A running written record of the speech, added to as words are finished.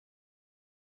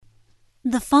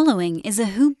The following is a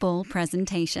Hoop Ball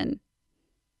presentation.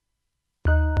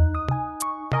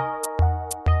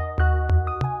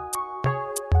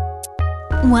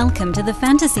 Welcome to the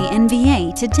Fantasy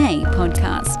NBA Today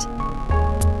podcast.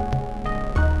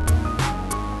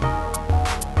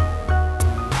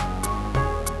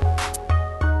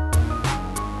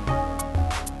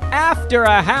 After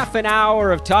a half an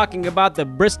hour of talking about the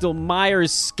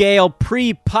Bristol-Myers scale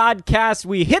pre-podcast,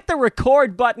 we hit the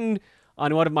record button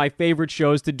on one of my favorite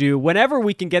shows to do whenever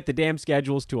we can get the damn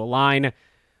schedules to align.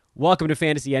 Welcome to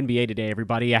Fantasy NBA Today,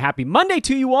 everybody. A happy Monday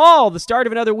to you all. The start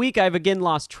of another week. I've again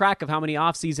lost track of how many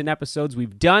off-season episodes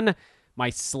we've done. My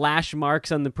slash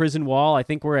marks on the prison wall, I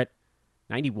think we're at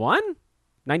 91?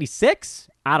 96?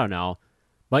 I don't know.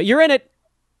 But you're in it.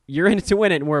 You're in it to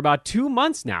win it, and we're about 2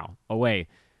 months now away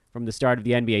from the start of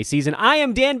the NBA season. I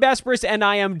am Dan Besbris, and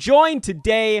I am joined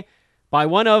today by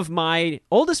one of my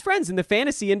oldest friends in the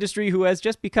fantasy industry who has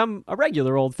just become a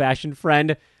regular old-fashioned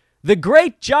friend, the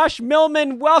great Josh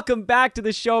Millman. Welcome back to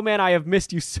the show, man. I have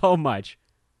missed you so much.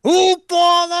 Hoop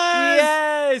ballers!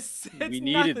 Yes! We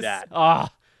needed that. Oh,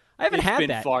 I haven't had It's been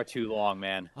that. far too long,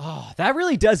 man. Oh, that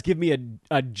really does give me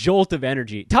a jolt of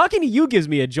energy. Talking to you gives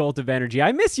me a jolt of energy.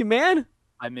 I miss you, man.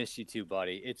 I miss you too,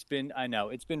 buddy. It's been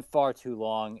far too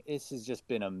long. This has just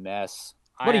been a mess.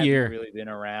 What a year. I haven't really been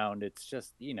around. It's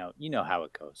just, you know how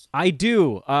it goes. I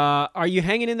do. Are you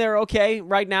hanging in there okay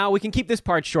right now? We can keep this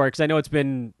part short because I know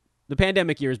the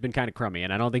pandemic year has been kind of crummy,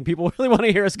 and I don't think people really want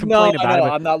to hear us complain about it.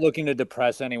 I'm not looking to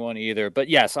depress anyone either. But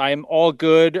yes, I am all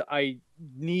good. I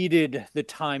needed the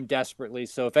time desperately.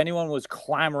 So if anyone was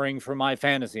clamoring for my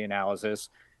fantasy analysis,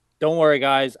 don't worry,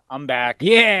 guys. I'm back.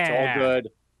 Yeah. It's all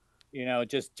good.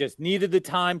 Just needed the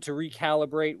time to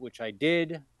recalibrate, which I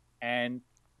did. And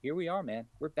here we are, man.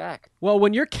 We're back. Well,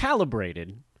 when you're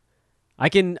calibrated, I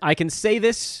can say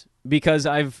this because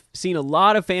I've seen a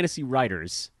lot of fantasy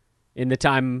writers in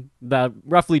the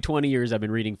roughly 20 years I've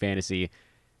been reading fantasy.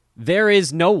 There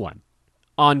is no one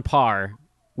on par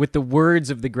with the words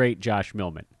of the great Josh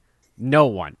Millman. No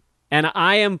one. And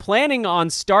I am planning on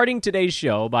starting today's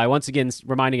show by once again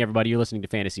reminding everybody you're listening to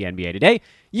Fantasy NBA Today.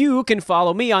 You can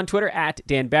follow me on Twitter at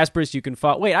Dan Besbris. You can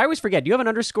follow... Wait, I always forget. Do you have an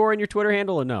underscore in your Twitter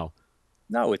handle or no?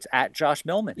 No, it's at Josh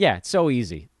Millman. Yeah, it's so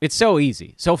easy. It's so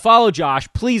easy. So follow Josh.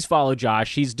 Please follow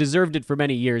Josh. He's deserved it for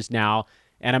many years now,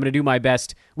 and I'm going to do my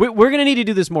best. We're going to need to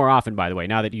do this more often, by the way,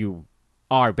 now that you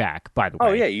are back, by the way.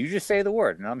 Oh, yeah, you just say the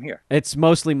word, and I'm here. It's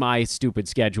mostly my stupid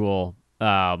schedule.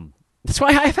 That's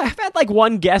why I've had like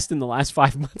one guest in the last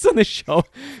 5 months on the show.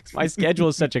 My schedule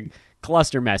is such a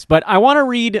cluster mess. But I want to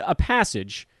read a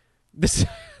passage. This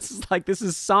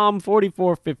is Psalm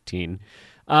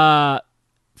 44:15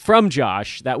 from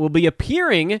Josh that will be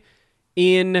appearing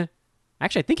in...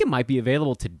 Actually, I think it might be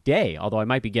available today, although I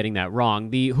might be getting that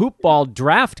wrong. The Hoop Ball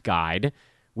Draft Guide,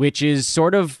 which is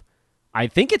sort of... I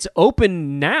think it's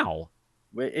open now.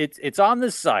 It's on the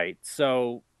site,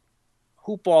 so...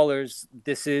 Hoop Ballers,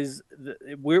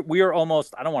 we are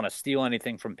almost, I don't want to steal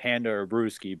anything from Panda or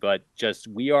Brewski, but just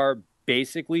we are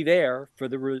basically there for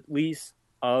the release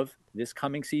of this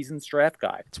coming season's draft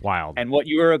guide. It's wild. And what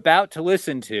you are about to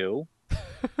listen to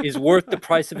is worth the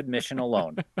price of admission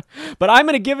alone. But I'm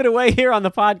going to give it away here on the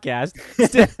podcast.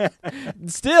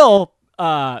 Still,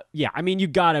 yeah, I mean, you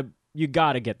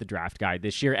gotta get the draft guide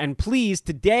this year. And please,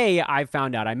 today I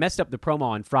found out I messed up the promo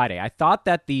on Friday. I thought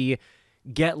that the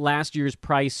get last year's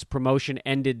price promotion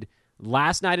ended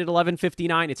last night at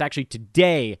 11:59. It's actually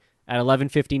today at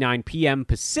 11:59 p.m.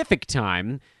 Pacific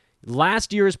time.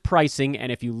 Last year's pricing,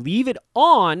 and if you leave it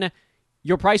on,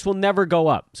 your price will never go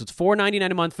up. So it's $4.99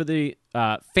 a month for the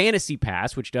Fantasy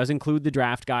Pass, which does include the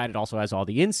draft guide. It also has all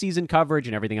the in-season coverage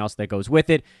and everything else that goes with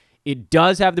it. It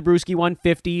does have the Brewski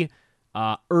 150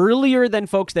 earlier than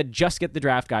folks that just get the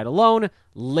draft guide alone,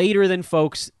 later than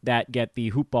folks that get the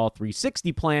Hoop Ball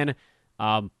 360 plan.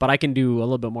 But I can do a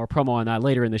little bit more promo on that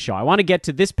later in the show. I want to get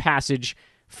to this passage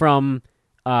from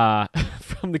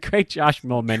the great Josh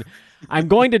Millman.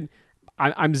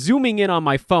 I'm zooming in on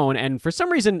my phone, and for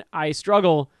some reason I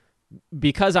struggle,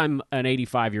 because I'm an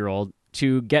 85-year-old,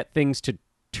 to get things to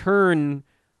turn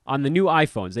on the new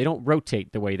iPhones. They don't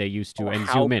rotate the way they used to and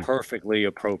zoom in. How perfectly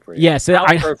appropriate. Yes.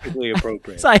 Perfectly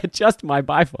appropriate. So I adjust my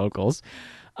bifocals.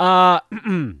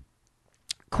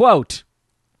 Quote,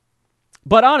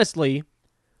 but honestly,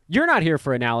 you're not here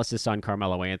for analysis on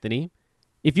Carmelo Anthony.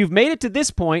 If you've made it to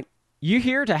this point, you're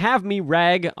here to have me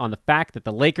rag on the fact that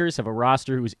the Lakers have a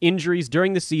roster whose injuries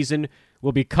during the season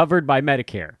will be covered by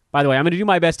Medicare. By the way, I'm going to do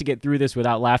my best to get through this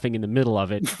without laughing in the middle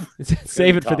of it.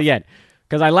 Save it for the end,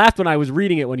 because I laughed when I was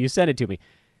reading it when you sent it to me.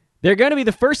 They're going to be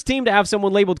the first team to have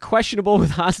someone labeled questionable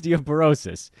with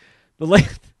osteoporosis. The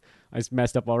I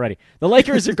messed up already. The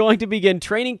Lakers are going to begin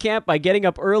training camp by getting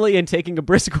up early and taking a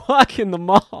brisk walk in the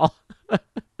mall.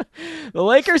 The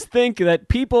Lakers think that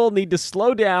people need to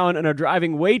slow down and are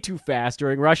driving way too fast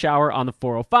during rush hour on the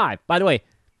 405. By the way,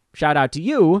 shout out to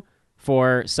you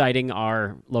for citing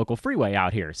our local freeway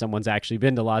out here. Someone's actually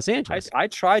been to Los Angeles. I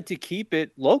tried to keep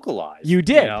it localized. You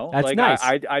did. You know? That's like, nice.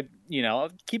 I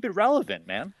keep it relevant,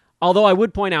 man. Although I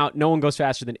would point out, no one goes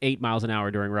faster than 8 miles an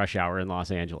hour during rush hour in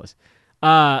Los Angeles.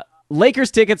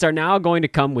 Lakers tickets are now going to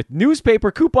come with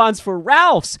newspaper coupons for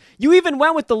Ralph's. You even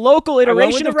went with the local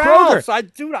iteration of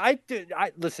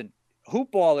Kroger. Listen,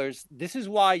 hoop ballers, this is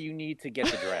why you need to get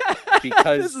the draft.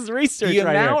 Because this is research the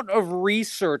right amount of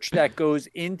research that goes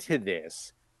into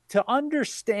this to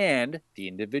understand the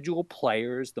individual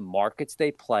players, the markets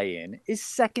they play in, is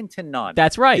second to none.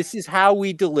 That's right. This is how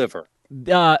we deliver.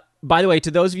 By the way,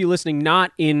 to those of you listening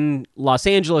not in Los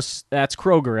Angeles, that's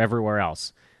Kroger everywhere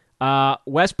else.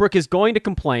 Westbrook is going to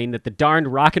complain that the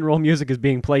darned rock and roll music is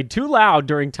being played too loud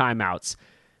during timeouts.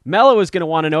 Melo is going to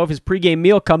want to know if his pregame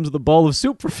meal comes with a bowl of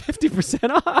soup for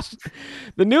 50% off.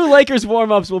 The new Lakers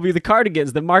warm-ups will be the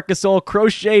cardigans that Marc Gasol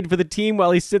crocheted for the team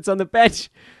while he sits on the bench.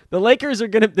 The Lakers are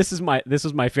going to... This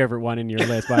was my favorite one in your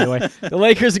list, by the way. The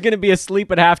Lakers are going to be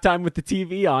asleep at halftime with the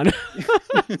TV on.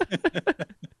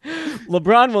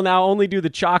 LeBron will now only do the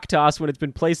chalk toss when it's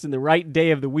been placed in the right day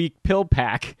of the week pill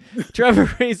pack. Trevor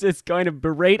Ariza is going to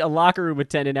berate a locker room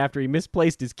attendant after he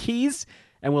misplaced his keys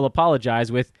and will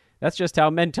apologize with, "That's just how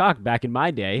men talked back in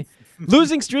my day."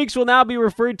 Losing streaks will now be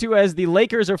referred to as the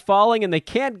Lakers are falling and they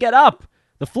can't get up.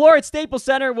 The floor at Staples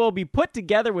Center will be put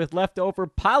together with leftover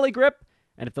Polygrip.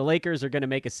 And if the Lakers are going to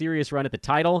make a serious run at the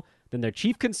title, then their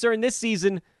chief concern this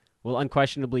season will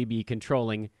unquestionably be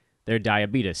controlling their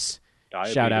diabetes.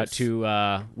 Shout out to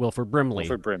Wilford Brimley.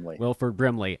 Wilford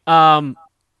Brimley.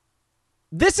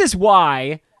 This is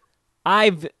why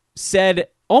I've said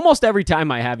almost every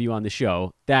time I have you on the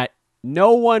show that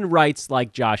no one writes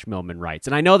like Josh Millman writes.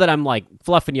 And I know that I'm like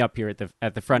fluffing you up here at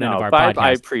the front end of our podcast. I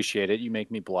appreciate it. You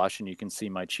make me blush, and you can see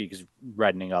my cheeks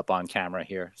reddening up on camera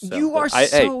here. So, you are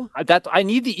I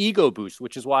need the ego boost,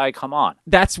 which is why I come on.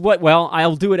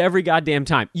 I'll do it every goddamn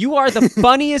time. You are the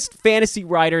funniest fantasy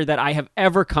writer that I have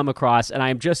ever come across, and I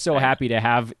am just so happy to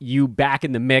have you back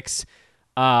in the mix.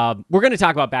 We're going to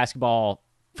talk about basketball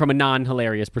from a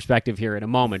non-hilarious perspective here in a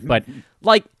moment, but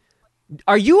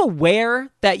are you aware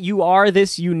that you are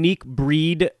this unique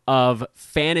breed of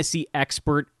fantasy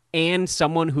expert and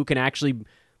someone who can actually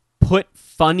put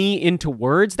funny into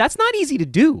words? That's not easy to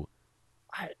do.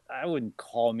 I wouldn't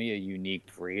call me a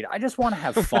unique breed. I just want to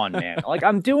have fun, man.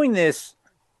 I'm doing this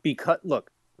because,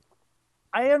 look,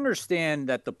 I understand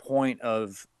that the point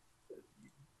of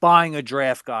buying a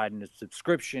draft guide and a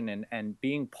subscription and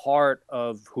being part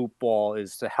of Hoop Ball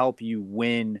is to help you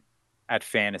win at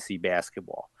fantasy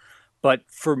basketball. But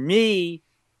for me,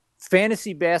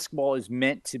 fantasy basketball is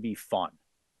meant to be fun.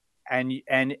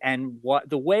 And what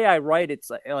the way I write, it's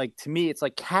like to me, it's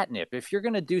like catnip. If you're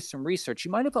going to do some research,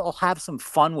 you might as well have some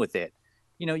fun with it.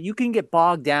 You know, you can get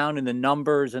bogged down in the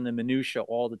numbers and the minutia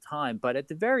all the time, but at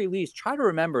the very least, try to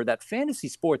remember that fantasy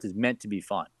sports is meant to be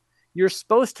fun. You're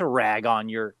supposed to rag on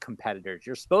your competitors.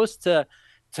 You're supposed to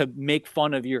make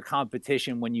fun of your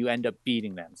competition when you end up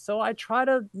beating them. So I try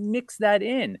to mix that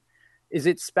in. Is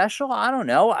it special? I don't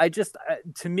know. I just,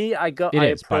 to me, I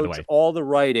approach all the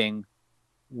writing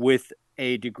with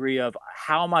a degree of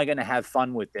how am I going to have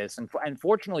fun with this? And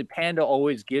fortunately, Panda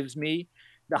always gives me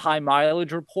the high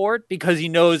mileage report because he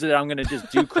knows that I'm going to just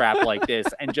do crap like this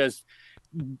and just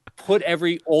put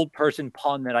every old person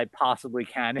pun that I possibly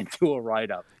can into a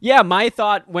write-up. Yeah, my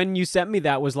thought when you sent me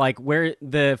that was like, where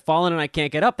the Fallen and I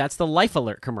Can't Get Up, that's the Life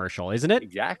Alert commercial, isn't it?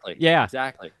 Exactly. Yeah.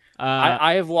 Exactly.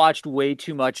 I have watched way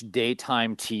too much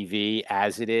daytime TV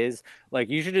as it is.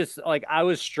 You should just, I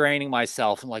was straining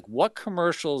myself. I'm like, what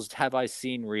commercials have I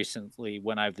seen recently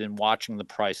when I've been watching The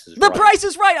Price is Right? The Price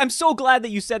is Right! I'm so glad that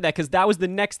you said that because that was the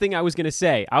next thing I was going to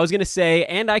say. I was going to say,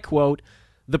 and I quote,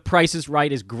 The Price is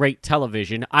Right is great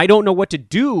television. I don't know what to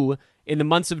do in the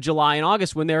months of July and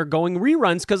August when they're going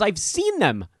reruns because I've seen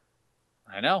them.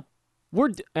 I know.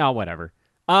 Whatever.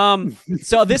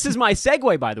 So this is my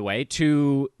segue, by the way,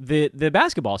 to the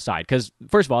basketball side. Because,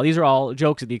 first of all, these are all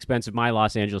jokes at the expense of my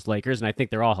Los Angeles Lakers, and I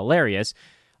think they're all hilarious.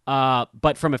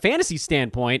 But from a fantasy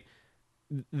standpoint,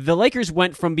 the Lakers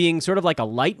went from being sort of like a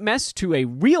light mess to a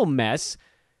real mess.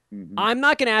 Mm-hmm. I'm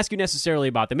not going to ask you necessarily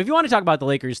about them. If you want to talk about the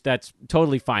Lakers, that's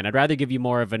totally fine. I'd rather give you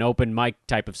more of an open mic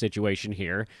type of situation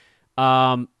here.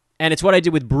 And it's what I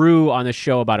did with Brew on the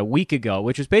show about a week ago,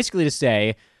 which was basically to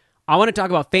say, I want to talk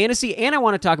about fantasy and I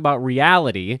want to talk about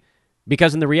reality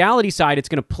Because in the reality side, it's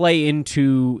going to play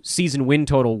into season win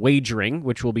total wagering,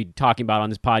 which we'll be talking about on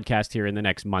this podcast here in the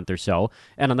next month or so.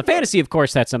 And on the fantasy, of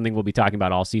course, that's something we'll be talking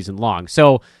about all season long.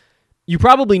 So you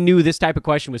probably knew this type of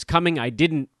question was coming. I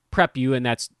didn't prep you, and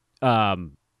that's just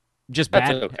bad.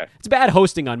 That's okay. It's bad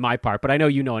hosting on my part, but I know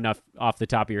you know enough off the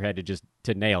top of your head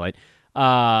to nail it.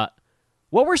 What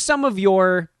were some of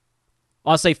your,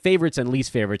 I'll say favorites and least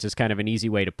favorites is kind of an easy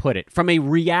way to put it, from a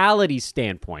reality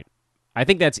standpoint? I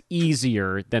think that's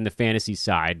easier than the fantasy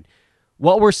side.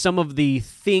 What were some of the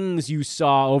things you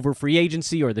saw over free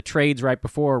agency or the trades right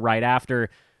before or right after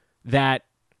that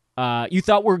you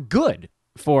thought were good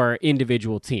for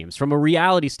individual teams? From a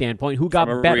reality standpoint, who got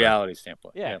better? From a reality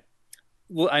standpoint, yeah.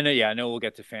 Well, I know we'll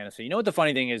get to fantasy. You know what the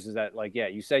funny thing is that, like, yeah,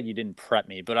 you said you didn't prep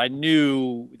me, but I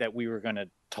knew that we were going to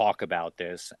talk about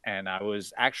this, and I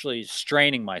was actually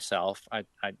straining myself.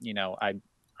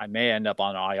 I may end up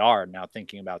on IR now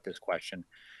thinking about this question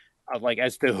of, like,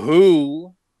 as to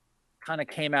who kind of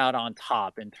came out on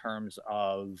top in terms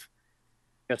of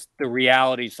just the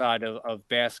reality side of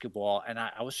basketball. And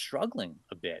I was struggling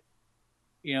a bit,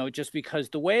 just because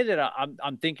the way that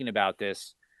I'm thinking about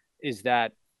this is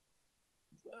that,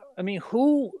 I mean,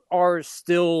 who are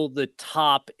still the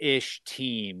top-ish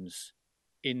teams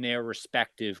in their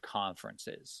respective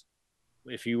conferences?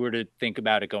 If you were to think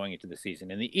about it going into the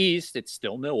season. In the East, it's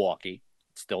still Milwaukee.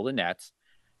 It's still the Nets.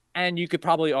 And you could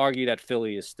probably argue that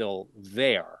Philly is still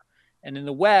there. And in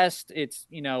the West, it's,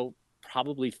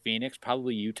 probably Phoenix,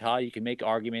 probably Utah. You can make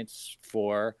arguments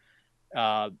for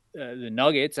the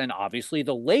Nuggets and obviously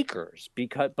the Lakers.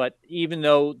 But even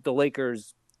though the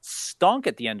Lakers stunk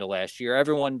at the end of last year,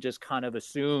 everyone just kind of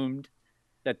assumed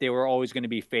that they were always going to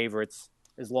be favorites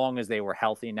as long as they were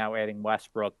healthy. Now adding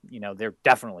Westbrook, they're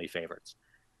definitely favorites.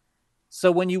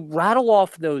 So when you rattle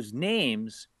off those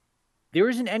names, there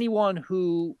isn't anyone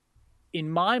who, in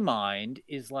my mind,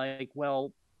 is like,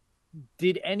 well,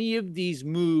 did any of these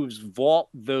moves vault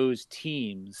those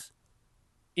teams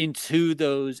into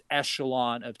those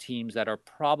echelon of teams that are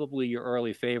probably your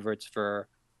early favorites for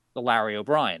the Larry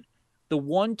O'Brien? The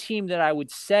one team that I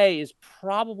would say is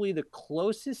probably the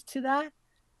closest to that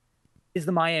is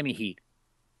the Miami Heat.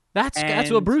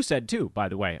 That's what Bruce said too, by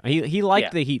the way. He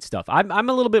liked the Heat stuff. I'm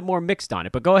a little bit more mixed on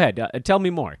it, but go ahead. Tell me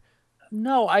more.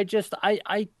 No, I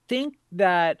think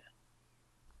that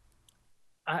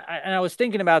I was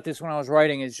thinking about this when I was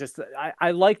writing, is just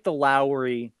I like the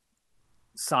Lowry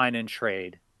sign and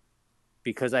trade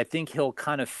because I think he'll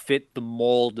kind of fit the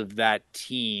mold of that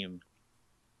team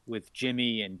with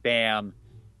Jimmy and Bam.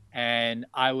 And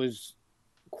I was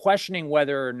questioning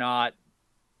whether or not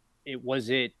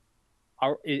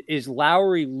is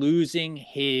Lowry losing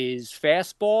his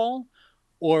fastball,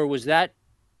 or was that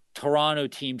Toronto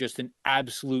team just an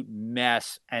absolute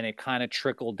mess and it kind of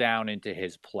trickled down into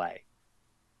his play?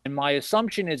 And my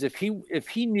assumption is if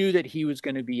he knew that he was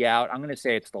going to be out, I'm going to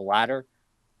say it's the latter.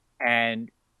 And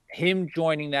him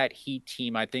joining that Heat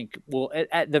team, I think will,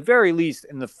 at the very least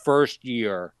in the first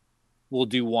year, will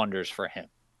do wonders for him.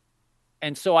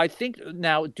 And so I think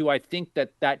now, do I think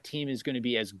that team is going to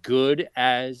be as good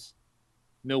as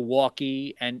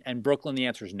Milwaukee and Brooklyn? The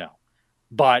answer is no.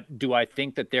 But do I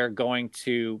think that they're going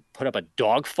to put up a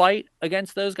dogfight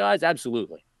against those guys?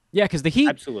 Absolutely. Yeah, because the Heat,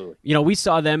 absolutely. We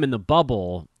saw them in the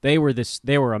bubble. They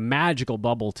were a magical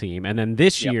bubble team, and then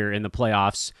this year in the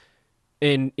playoffs,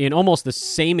 in almost the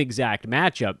same exact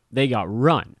matchup, they got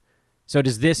run. So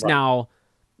does this now?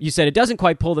 You said it doesn't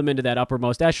quite pull them into that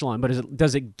uppermost echelon, but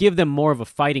does it give them more of a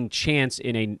fighting chance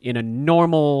in a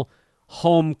normal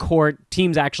home court,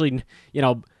 teams actually,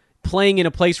 playing in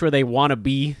a place where they want to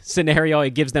be scenario?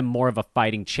 It gives them more of a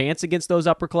fighting chance against those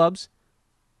upper clubs?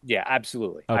 Yeah,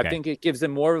 absolutely. Okay. I think it gives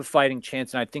them more of a fighting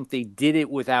chance, and I think they did it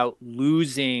without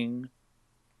losing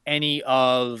any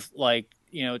of,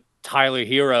 Tyler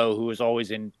Hero, who was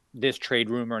always in this trade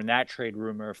rumor and that trade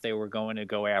rumor if they were going to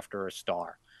go after a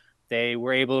star. They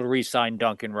were able to re-sign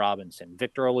Duncan Robinson.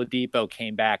 Victor Oladipo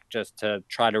came back just to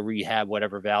try to rehab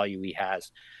whatever value he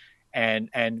has. And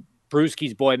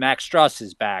Brewski's boy Max Struss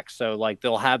is back. So,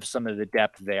 they'll have some of the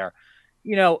depth there.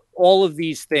 All of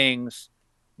these things,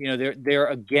 they're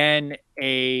again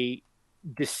a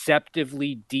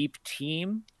deceptively deep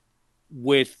team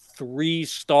with 3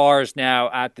 stars now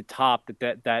at the top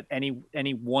that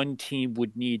any one team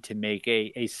would need to make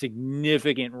a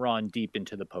significant run deep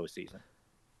into the postseason.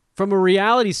 From a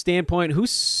reality standpoint, who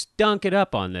stunk it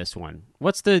up on this one?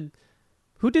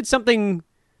 Who did something?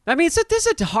 I mean, this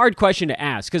is a hard question to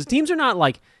ask because teams are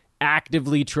not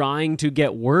actively trying to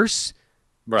get worse,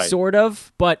 right? Sort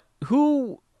of, but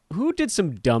who did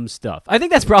some dumb stuff? I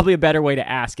think that's probably a better way to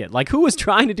ask it. Who was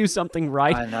trying to do something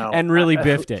right and really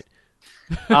biffed it?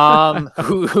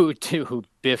 Who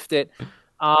biffed it?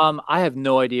 I have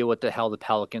no idea what the hell the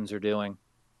Pelicans are doing.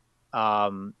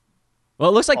 Well,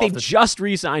 it looks like they just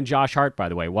re-signed Josh Hart, by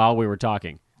the way, while we were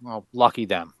talking. Well, lucky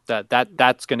them.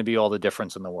 That's going to be all the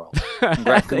difference in the world.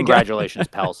 Congratulations,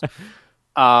 Pels.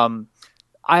 I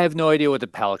have no idea what the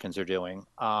Pelicans are doing.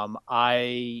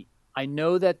 I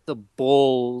know that the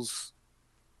Bulls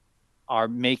are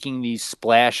making these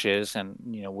splashes, and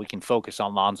we can focus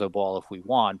on Lonzo Ball if we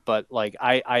want, but like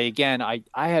I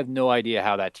have no idea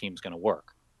how that team's going to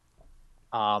work.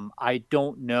 I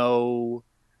don't know.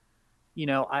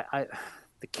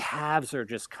 The Cavs are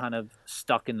just kind of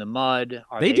stuck in the mud.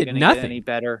 Are they did nothing. Get any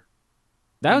better?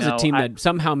 That was a team that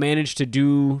somehow managed to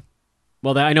do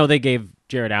well. I know they gave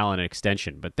Jared Allen an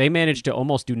extension, but they managed to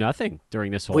almost do nothing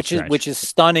during this whole stretch. Which is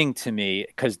stunning to me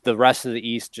because the rest of the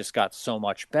East just got so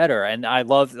much better. And I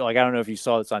love, I don't know if you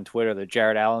saw this on Twitter, the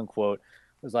Jared Allen quote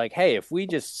was like, "Hey, if we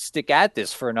just stick at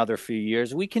this for another few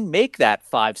years, we can make that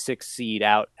 5-6 seed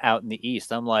out in the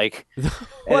East." I'm like,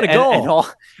 what a goal!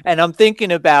 And I'm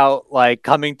thinking about like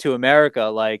coming to America,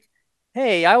 like,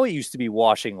 "Hey, I used to be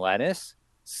washing lettuce.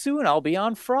 Soon I'll be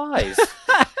on fries."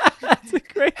 That's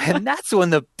great. And that's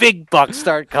when the big bucks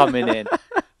start coming in.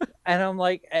 And I'm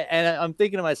like, and I'm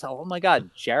thinking to myself, oh my God,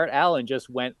 Jarrett Allen just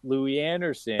went Louis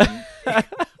Anderson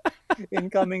in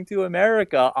coming to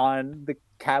America on the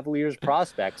Cavaliers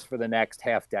prospects for the next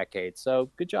half decade. So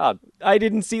good job. I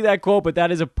didn't see that quote, but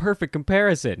that is a perfect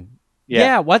comparison.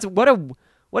 Yeah. What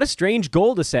a strange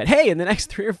goal to set. Hey, in the next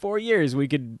 3 or 4 years, we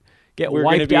could get We're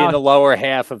wiped going to be out in the lower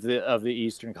half of the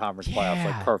Eastern Conference playoffs.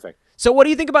 Like perfect. So what do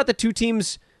you think about the two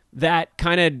teams that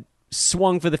kind of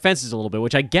swung for the fences a little bit,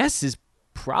 which I guess is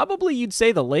probably, you'd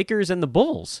say, the Lakers and the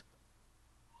Bulls?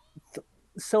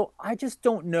 So I just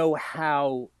don't know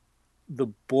how the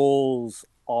Bulls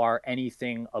are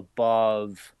anything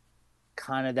above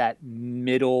kind of that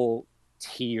middle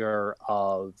tier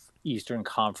of Eastern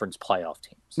Conference playoff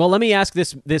teams. Well, let me ask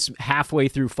this halfway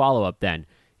through follow-up then.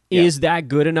 Yeah. Is that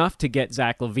good enough to get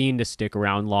Zach LaVine to stick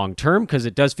around long-term? Because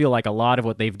it does feel like a lot of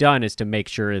what they've done is to make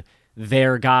sure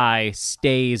their guy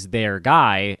stays their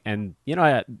guy. And,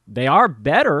 they are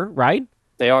better, right?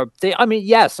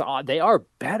 Yes, they are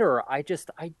better. I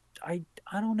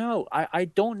don't know. I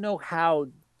don't know how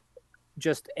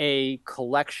just a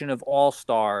collection of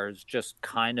all-stars just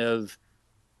kind of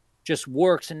just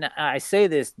works. And I say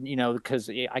this, because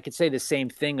I could say the same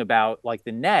thing about like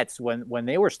the Nets when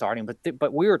they were starting,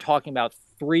 but we were talking about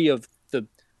 3 of the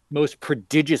most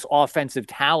prodigious offensive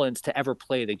talents to ever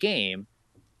play the game.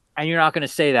 And you're not going to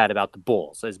say that about the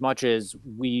Bulls. As much as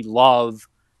we love,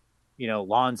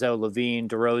 Lonzo, LaVine,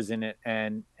 DeRozan,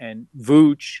 and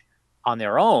Vooch on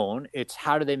their own, it's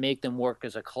how do they make them work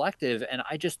as a collective? And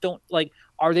I just don't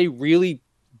are they really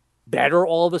better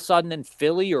all of a sudden than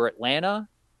Philly or Atlanta?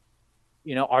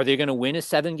 Are they going to win a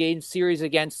 7-game series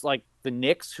against like the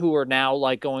Knicks, who are now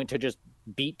like going to just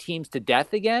beat teams to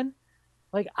death again?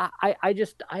 I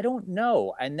don't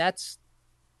know. And that's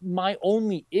my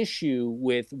only issue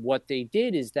with what they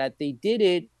did, is that they did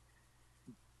it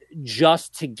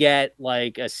just to get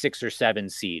like a 6 or 7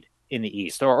 seed in the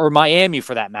East, or Miami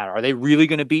for that matter. Are they really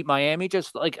going to beat Miami?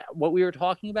 Just like what we were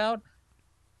talking about.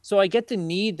 So I get the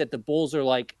need that the Bulls are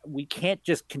like, we can't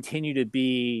just continue to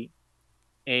be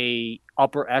a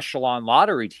upper echelon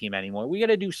lottery team anymore. We got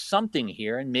to do something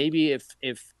here. And maybe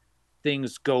if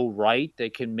things go right, they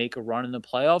can make a run in the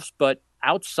playoffs. But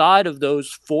outside of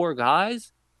those 4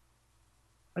 guys,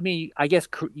 I guess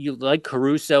you like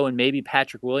Caruso and maybe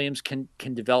Patrick Williams can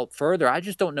develop further. I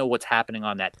just don't know what's happening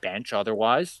on that bench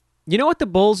otherwise. You know what the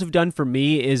Bulls have done for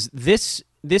me is this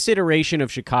iteration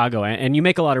of Chicago, and you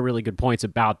make a lot of really good points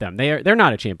about them. They're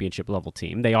not a championship level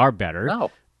team. They are better.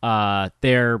 No.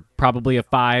 They're probably a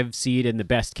 5 seed in the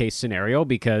best case scenario,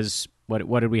 because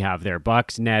what did we have there?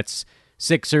 Bucks, Nets,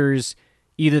 Sixers,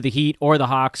 either the Heat or the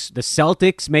Hawks. The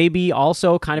Celtics maybe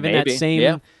also kind of in that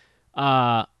same.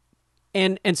 Yeah.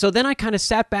 And so then I kind of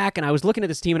sat back and I was looking at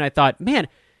this team and I thought, man,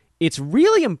 it's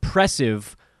really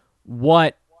impressive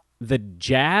what the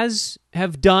Jazz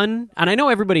have done. And I know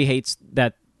everybody hates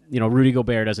that, Rudy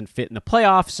Gobert doesn't fit in the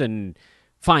playoffs, and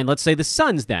fine, let's say the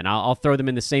Suns then. I'll throw them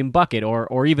in the same bucket,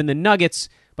 or even the Nuggets.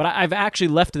 But I've actually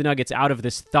left the Nuggets out of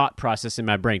this thought process in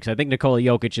my brain, because I think Nikola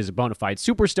Jokic is a bona fide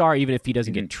superstar, even if he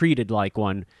doesn't get treated like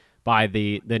one by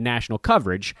the national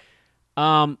coverage.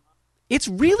 It's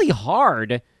really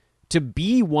hard to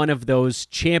be one of those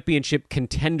championship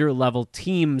contender level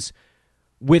teams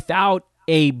without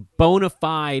a bona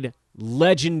fide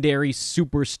legendary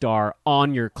superstar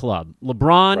on your club.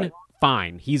 LeBron, right.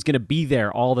 Fine. He's going to be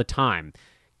there all the time.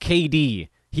 KD,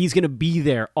 he's going to be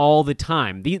there all the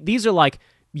time. These are like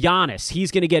Giannis,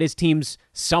 he's going to get his teams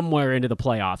somewhere into the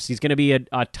playoffs. He's going to be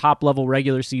a top-level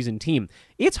regular season team.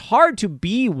 It's hard to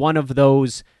be one of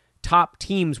those top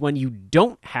teams when you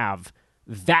don't have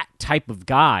that type of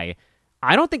guy.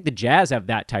 I don't think the Jazz have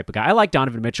that type of guy. I like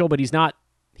Donovan Mitchell, but he's not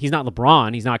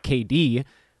LeBron. He's not KD.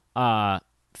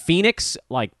 Phoenix,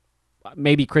 like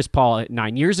maybe Chris Paul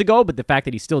 9 years ago, but the fact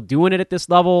that he's still doing it at this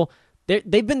level,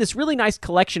 they've been this really nice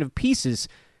collection of pieces.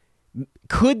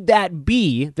 Could that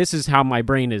be, this is how my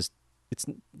brain is, it's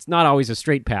not always a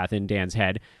straight path in Dan's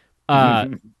head.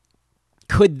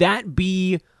 Could that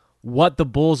be what the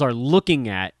Bulls are looking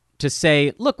at to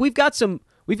say, look, we've got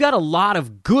a lot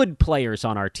of good players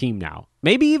on our team now.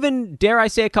 Maybe even, dare I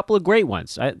say, a couple of great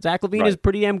ones. Zach LaVine is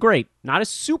pretty damn great. Not a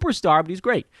superstar, but he's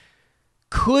great.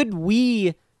 Could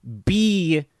we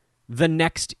be the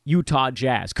next Utah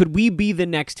Jazz? Could we be the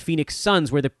next Phoenix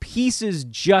Suns where the pieces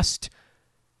just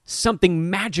something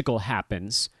magical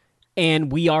happens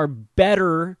and we are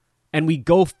better and we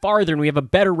go farther and we have a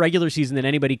better regular season than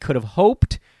anybody could have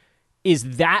hoped?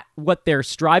 Is that what they're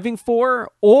striving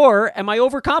for? Or am I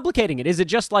overcomplicating it? Is it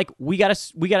just like we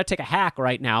gotta take a hack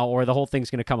right now or the whole thing's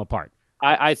gonna come apart?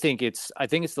 I think it's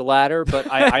the latter,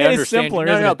 but I understand. Simpler,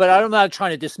 no, but I'm not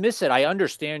trying to dismiss it. I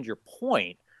understand your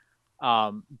point.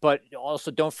 But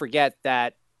also don't forget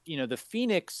that, the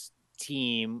Phoenix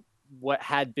team, what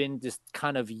had been this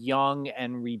kind of young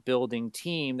and rebuilding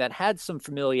team that had some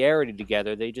familiarity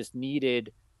together. They just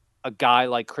needed a guy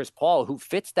like Chris Paul who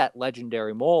fits that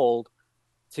legendary mold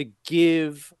to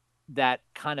give that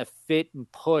kind of fit and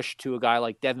push to a guy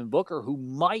like Devin Booker, who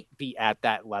might be at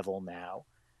that level now,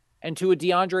 and to a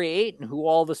DeAndre Ayton, who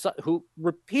all of a sudden, who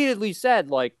repeatedly said,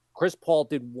 like, Chris Paul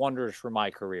did wonders for my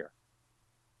career.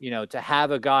 To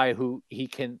have a guy who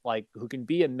can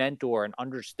be a mentor and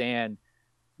understand,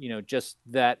 just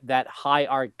that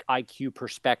high IQ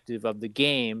perspective of the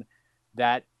game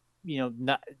that,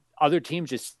 other teams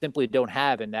just simply don't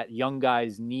have, and that young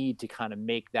guys need to kind of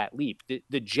make that leap.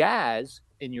 The Jazz,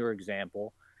 in your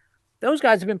example, those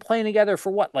guys have been playing together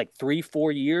for what, like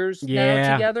 3-4 years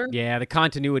now together? Yeah, the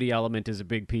continuity element is a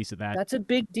big piece of that. That's a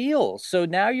big deal. So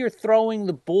now you're throwing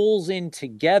the Bulls in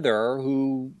together,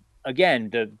 who, again,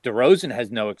 DeRozan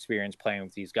has no experience playing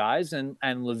with these guys, and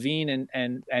LaVine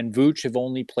and Vooch have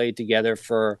only played together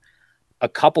for a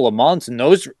couple of months, and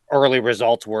those early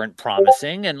results weren't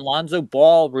promising, and Lonzo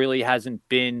Ball really hasn't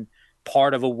been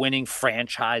part of a winning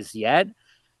franchise yet.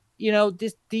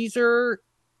 These are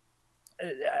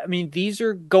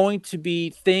going to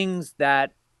be things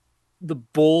that the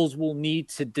Bulls will need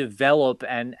to develop.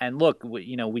 And look,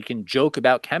 we can joke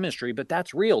about chemistry, but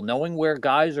that's real. Knowing where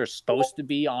guys are supposed to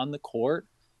be on the court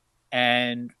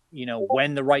and,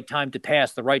 when the right time to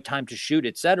pass, the right time to shoot,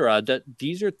 etc.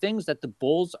 These are things that the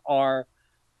Bulls are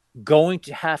going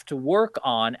to have to work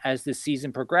on as the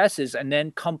season progresses. And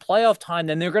then come playoff time,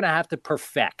 then they're going to have to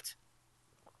perfect.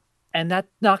 And that's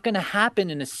not going to happen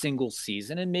in a single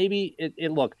season. And maybe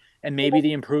maybe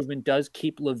the improvement does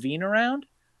keep LaVine around.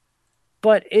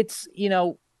 But it's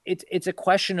a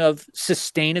question of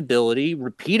sustainability,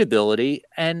 repeatability,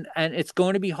 and it's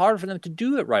going to be hard for them to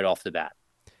do it right off the bat.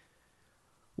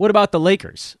 What about the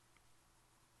Lakers?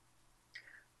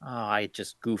 Oh, I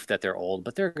just goofed that they're old,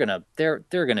 but they're gonna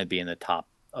be in the top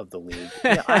of the league.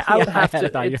 I would have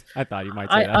to. I thought you might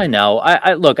say that. I know.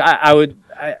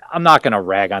 I'm not gonna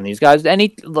rag on these guys. Any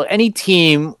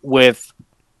team with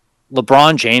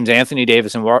LeBron James, Anthony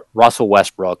Davis, and Russell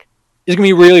Westbrook is gonna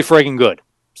be really friggin' good.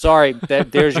 Sorry,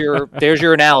 there's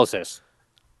your analysis.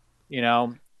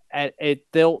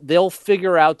 They'll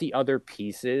figure out the other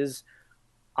pieces.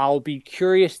 I'll be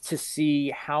curious to see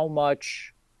how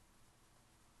much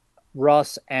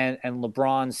Russ and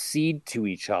LeBron cede to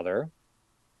each other,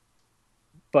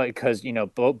 but because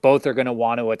both are going to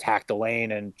want to attack the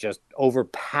lane and just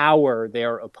overpower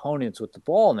their opponents with the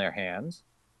ball in their hands.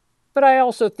 But I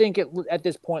also think at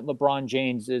this point, LeBron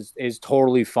James is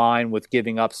totally fine with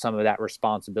giving up some of that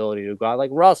responsibility to a guy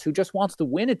like Russ, who just wants to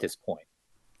win at this point.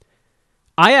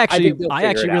 I actually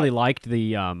really liked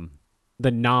the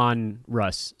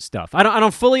non-Russ stuff. I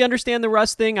don't fully understand the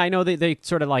Russ thing. I know they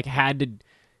sort of like had to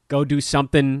go do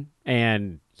something,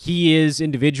 and he is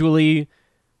individually,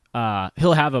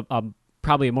 he'll have a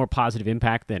probably a more positive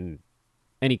impact than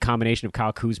any combination of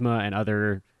Kyle Kuzma and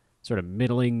other sort of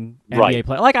middling NBA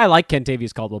players. Like, I like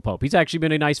Kentavious Caldwell-Pope. He's actually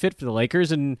been a nice fit for the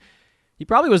Lakers, and he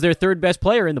probably was their third best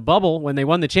player in the bubble when they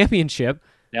won the championship.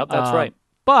 Yep, that's right.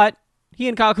 But he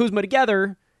and Kyle Kuzma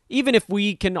together, even if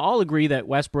we can all agree that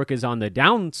Westbrook is on the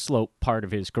downslope part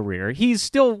of his career, he's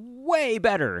still way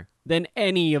better than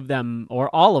any of them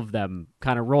or all of them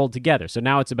kind of rolled together. So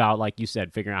now it's about, like you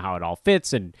said, figuring out how it all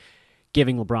fits and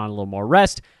giving LeBron a little more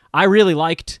rest. I really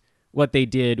liked what they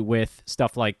did with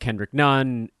stuff like Kendrick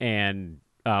Nunn and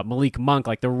Malik Monk,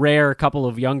 like the rare couple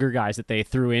of younger guys that they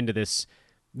threw into this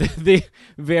the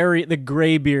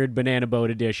graybeard banana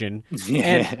boat edition.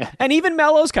 And even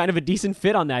Melo's kind of a decent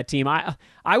fit on that team.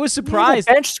 I was surprised.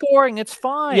 Bench scoring, it's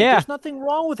fine. Yeah. There's nothing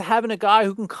wrong with having a guy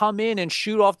who can come in and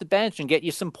shoot off the bench and get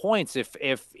you some points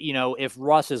if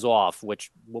Russ is off,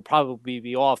 which will probably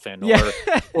be often,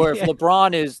 or if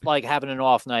LeBron is like having an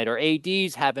off night, or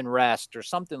AD's having rest or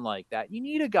something like that. You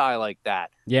need a guy like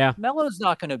that. Yeah. Melo's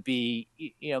not going to be,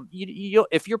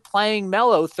 if you're playing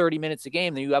Melo 30 minutes a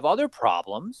game, then you have other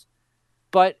problems.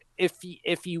 But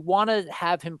if you want to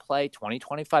have him play 20,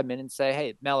 25 minutes, say,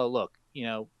 hey, Melo, look,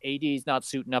 AD's not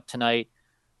suiting up tonight.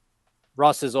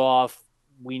 Russ is off.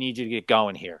 We need you to get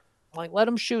going here. Like, let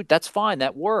him shoot. That's fine.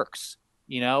 That works.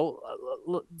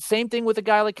 Same thing with a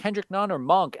guy like Kendrick Nunn or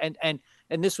Monk. And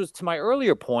this was to my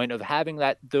earlier point of having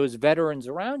those veterans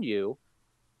around you.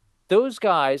 Those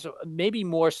guys, maybe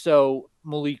more so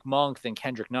Malik Monk than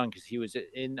Kendrick Nunn because he was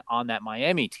on that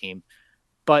Miami team.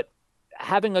 But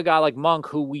having a guy like Monk,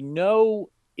 who we know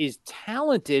is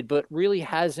talented, but really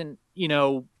hasn't,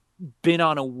 been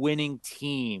on a winning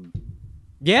team.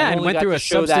 Yeah, and went through a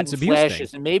substance abuse thing.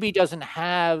 And maybe doesn't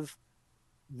have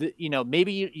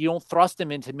maybe you don't thrust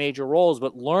him into major roles,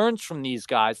 but learns from these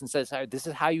guys and says, hey, this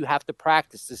is how you have to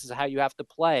practice. This is how you have to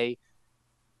play.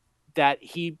 That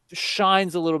he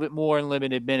shines a little bit more in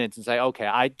limited minutes and say, okay,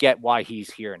 I get why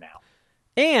he's here now.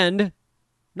 And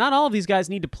not all of these guys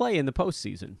need to play in the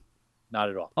postseason. Not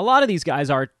at all. A lot of these guys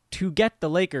are to get the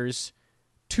Lakers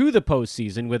to the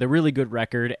postseason with a really good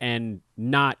record and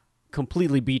not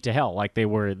completely beat to hell like they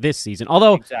were this season.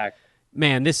 Although,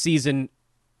 man, this season,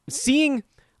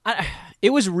 it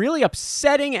was really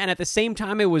upsetting, and at the same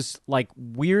time, it was like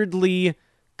weirdly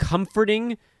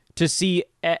comforting to see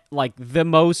like the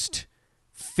most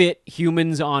fit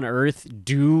humans on Earth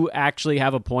do actually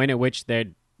have a point at which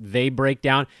they break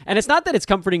down. And it's not that it's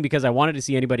comforting because I wanted to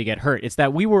see anybody get hurt. It's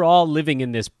that we were all living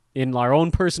in our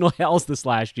own personal hells this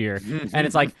last year. And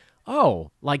it's like,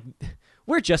 oh, like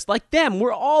we're just like them.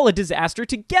 We're all a disaster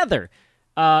together.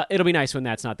 It'll be nice when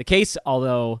that's not the case.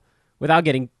 Although, without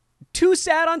getting too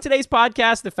sad on today's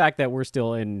podcast, the fact that we're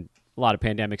still in a lot of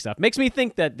pandemic stuff makes me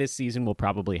think that this season will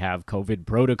probably have COVID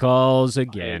protocols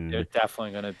again. They're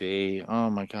definitely going to be. Oh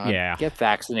my God. Yeah. Get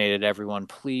vaccinated, everyone.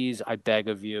 Please, I beg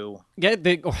of you. Or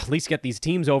at least get these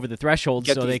teams over the threshold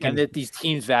they can get these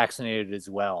teams vaccinated as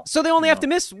well. So they only have to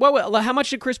miss. Well, how much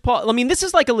did Chris Paul? I mean, this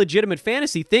is like a legitimate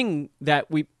fantasy thing that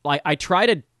I try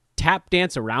to tap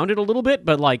dance around it a little bit,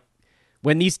 but like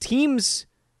when these teams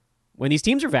are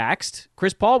vaxxed,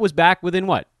 Chris Paul was back within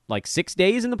what? Like 6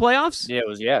 days in the playoffs? Yeah,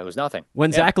 it was nothing.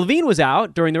 When Zach LaVine was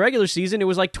out during the regular season, it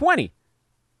was like 20.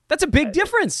 That's a big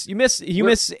difference. You miss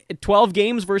 12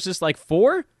 games versus like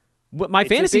 4. My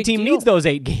fantasy team needs those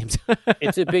 8 games.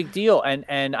 It's a big deal,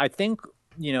 and I think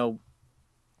hoop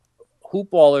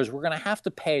ballers, we're going to have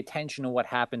to pay attention to what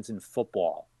happens in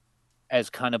football as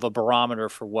kind of a barometer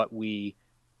for what we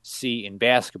see in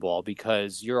basketball,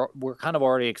 because we're kind of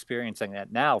already experiencing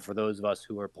that now for those of us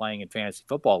who are playing in fantasy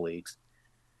football leagues.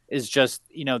 Is just,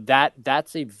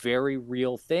 that's a very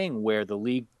real thing where the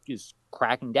league is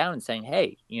cracking down and saying,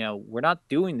 hey, we're not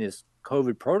doing this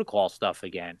COVID protocol stuff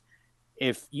again.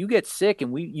 If you get sick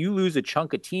and you lose a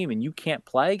chunk of team and you can't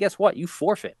play, guess what? You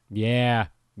forfeit. Yeah.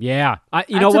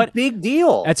 That's a big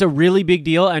deal. That's a really big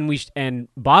deal. And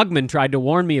Bogman tried to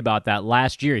warn me about that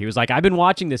last year. He was like, I've been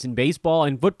watching this in baseball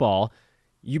and football.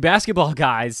 You basketball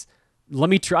guys, let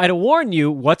me try to warn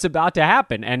you what's about to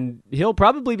happen. And he'll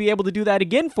probably be able to do that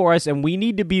again for us, and we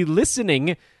need to be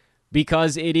listening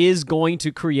because it is going to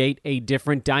create a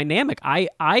different dynamic. I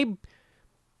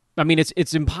mean,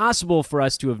 it's impossible for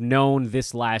us to have known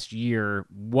this last year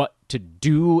what to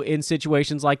do in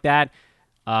situations like that.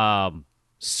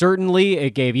 Certainly,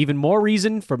 it gave even more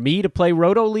reason for me to play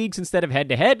roto leagues instead of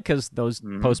head-to-head because those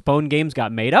postponed games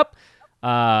got made up.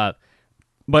 But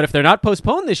if they're not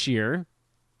postponed this year,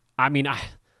 I mean,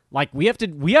 we have to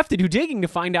do digging to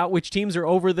find out which teams are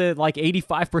over the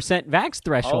 85% vax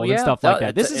threshold and stuff like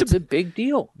that. It's a big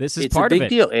deal. This is part of it.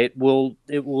 It's a big deal.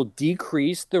 It will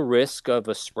decrease the risk of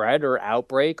a spread or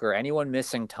outbreak or anyone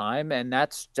missing time, and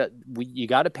that's you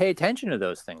got to pay attention to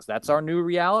those things. That's our new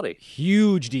reality.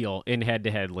 Huge deal in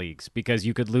head-to-head leagues because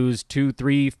you could lose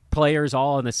 2-3 players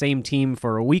all on the same team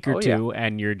for a week or two,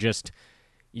 and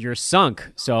you're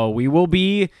sunk. So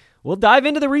we'll dive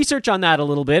into the research on that a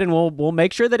little bit, and we'll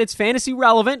make sure that it's fantasy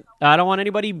relevant. I don't want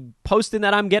anybody posting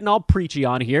that I'm getting all preachy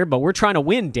on here, but we're trying to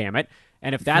win, damn it.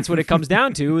 And if that's what it comes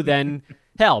down to, then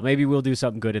hell, maybe we'll do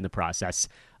something good in the process.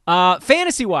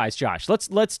 Fantasy wise, Josh,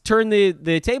 let's turn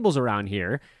the tables around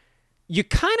here. You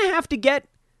kind of have to get.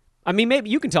 I mean, maybe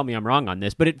you can tell me I'm wrong on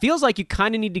this, but it feels like you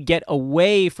kind of need to get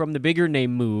away from the bigger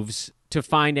name moves to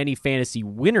find any fantasy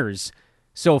winners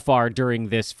so far during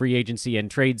this free agency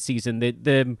and trade season.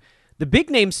 The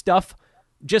big name stuff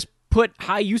just put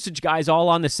high usage guys all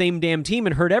on the same damn team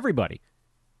and hurt everybody.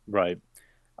 Right.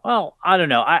 Well, I don't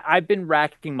know. I've been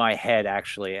racking my head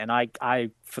actually, and I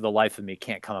for the life of me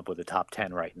can't come up with a top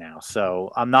 10 right now.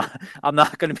 So I'm not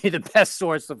going to be the best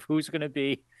source of who's going to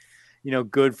be,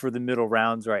 good for the middle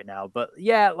rounds right now. But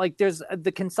yeah, like there's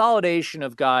the consolidation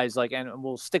of guys and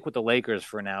we'll stick with the Lakers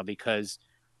for now because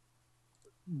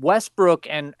Westbrook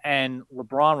and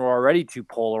LeBron were already two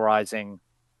polarizing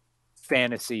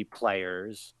fantasy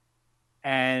players.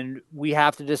 And we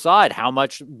have to decide how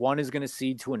much one is going to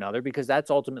cede to another because that's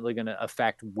ultimately going to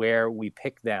affect where we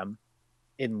pick them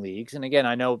in leagues. And again,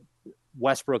 I know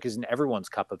Westbrook isn't everyone's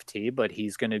cup of tea, but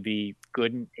he's going to be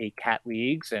good in 8-cat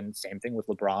leagues, and same thing with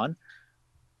LeBron.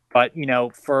 But,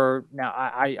 for now,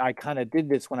 I kind of did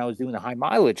this when I was doing the high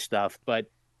mileage stuff. But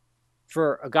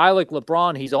for a guy like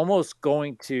LeBron, he's almost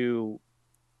going to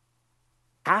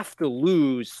have to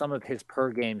lose some of his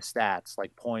per game stats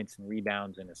like points and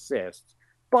rebounds and assists.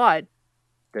 But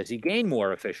does he gain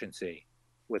more efficiency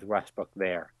with Westbrook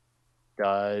there?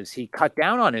 Does he cut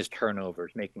down on his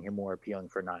turnovers, making him more appealing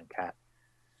for 9-cat?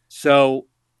 So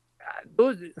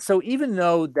even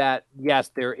though that,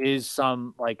 yes, there is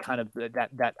some kind of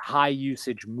that high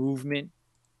usage movement,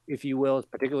 if you will,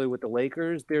 particularly with the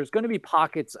Lakers, there's going to be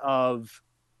pockets of,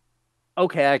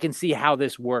 okay, I can see how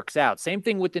this works out. Same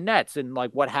thing with the Nets and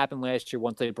what happened last year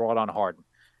once they brought on Harden.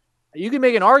 You can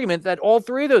make an argument that all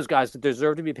three of those guys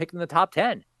deserve to be picked in the top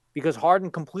 10 because Harden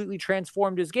completely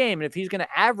transformed his game. And if he's going to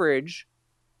average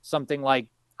something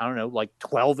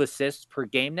 12 assists per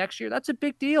game next year, that's a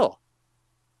big deal.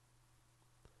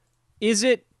 Is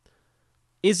it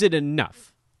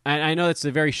enough? And I know it's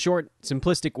a very short,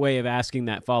 simplistic way of asking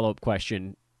that follow-up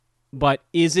question, but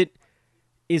is it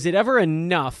ever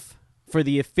enough for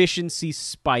the efficiency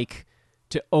spike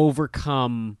to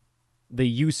overcome the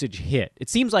usage hit? It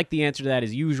seems like the answer to that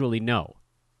is usually no.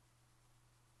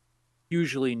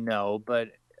 Usually no, but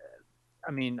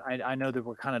I mean, I know that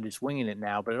we're kind of just winging it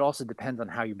now, but it also depends on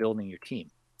how you're building your team.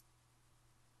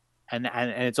 And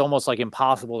it's almost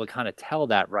impossible to kind of tell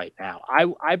that right now.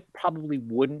 I probably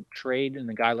wouldn't trade in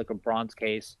a guy like LeBron's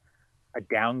case a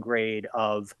downgrade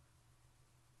of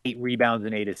 8 rebounds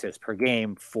and 8 assists per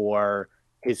game for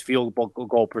his field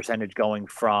goal percentage going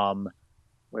from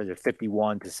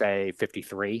 51 to say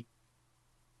 53.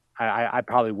 I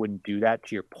probably wouldn't do that,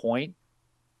 to your point.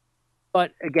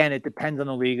 But again, it depends on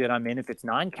the league that I'm in. If it's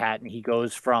 9-cat and he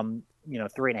goes from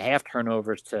 3.5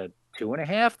 turnovers to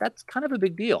 2.5, that's kind of a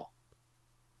big deal.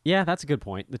 Yeah, that's a good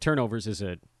point. The turnovers is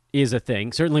a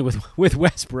thing. Certainly with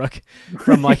Westbrook,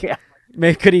 from yeah.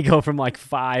 Could he go from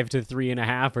 5 to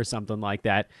 3.5 or something like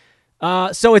that?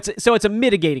 So it's a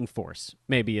mitigating force.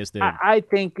 Maybe is the. I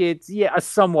think it's a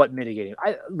somewhat mitigating.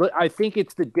 I think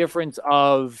it's the difference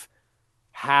of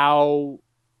how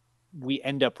we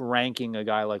end up ranking a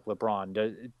guy like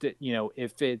LeBron.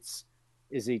 If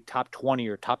is he top 20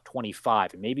 or top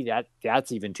 25, and maybe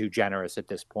that's even too generous at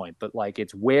this point. But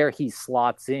it's where he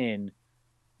slots in,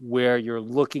 where you're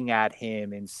looking at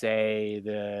him in say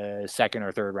the second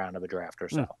or third round of a draft or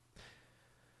so.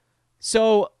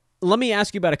 So let me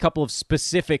ask you about a couple of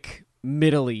specific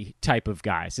middle-y type of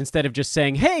guys instead of just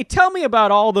saying, "Hey, tell me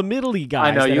about all the middle-y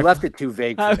guys." I know you left it too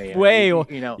vague for me.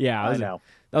 Yeah, I know.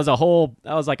 That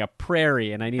was like a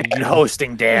prairie, and I needed you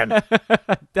hosting, Dan.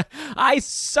 I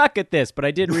suck at this, but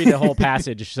I did read the whole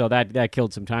passage, so that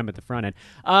killed some time at the front end.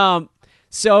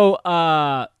 So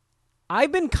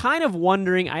I've been kind of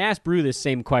wondering. I asked Brew this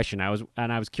same question. I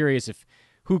was curious if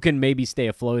who can maybe stay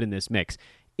afloat in this mix.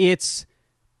 It's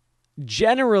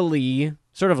generally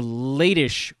sort of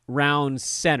late-ish round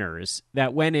centers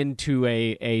that went into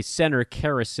a center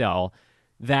carousel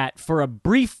that for a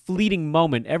brief fleeting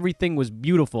moment, everything was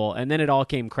beautiful, and then it all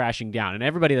came crashing down. And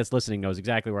everybody that's listening knows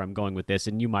exactly where I'm going with this,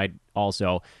 and you might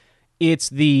also. It's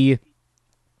the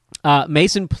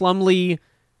Mason Plumlee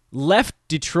left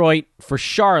Detroit for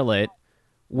Charlotte,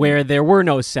 where there were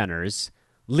no centers,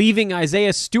 leaving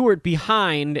Isaiah Stewart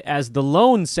behind as the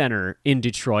lone center in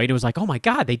Detroit. It was like, oh my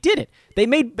God, they did it. They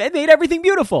made everything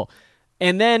beautiful.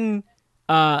 And then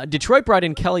Detroit brought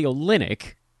in Kelly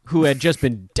Olynyk, who had just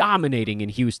been dominating in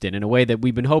Houston in a way that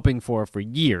we've been hoping for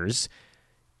years,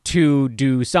 to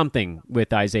do something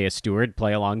with Isaiah Stewart,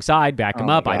 play alongside, back him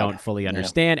up. God. I don't fully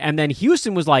understand. Yeah. And then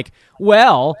Houston was like,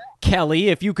 well, Kelly,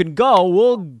 if you can go,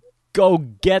 we'll go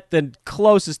get the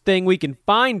closest thing we can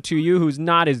find to you who's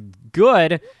not as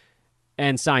good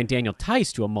and sign Daniel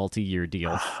Tice to a multi-year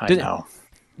deal. I know.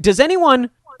 Does anyone,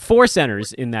 four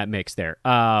centers in that mix there,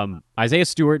 Isaiah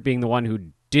Stewart being the one who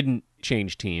didn't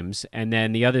change teams, and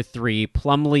then the other three,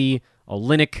 Plumlee,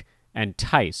 Olynyk, and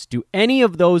Tice. Do any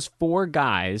of those four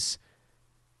guys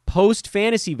post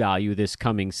fantasy value this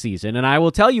coming season? And I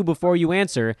will tell you before you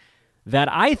answer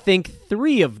that I think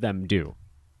three of them do.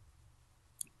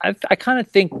 I kind of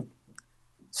think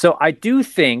so. I do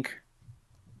think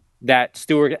that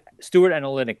Stewart and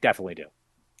Olynyk definitely do.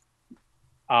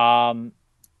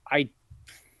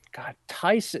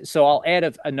 Tice. So I'll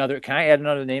add another. Can I add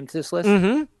another name to this list?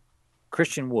 Mm-hmm.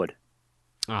 Christian Wood.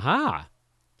 Aha.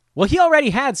 Well, he already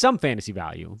had some fantasy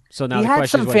value. So now he the had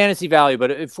question some is, fantasy value,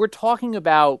 but if we're talking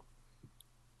about,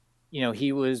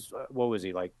 he was, what was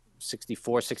he, like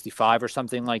 64, 65 or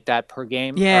something like that per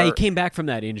game? Yeah, he came back from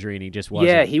that injury and he just wasn't.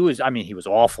 Yeah, he was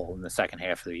awful in the second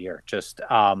half of the year.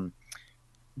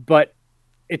 But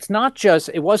it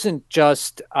wasn't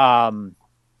just, adding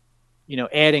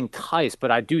Tice,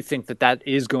 but I do think that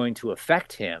is going to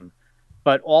affect him.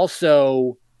 But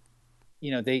also,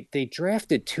 they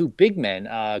drafted two big men,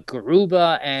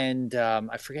 Garuba and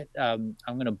I forget. I'm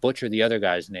going to butcher the other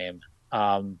guy's name.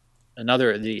 The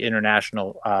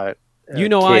international.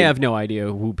 Kid. I have no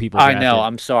idea who people. I drafted. know.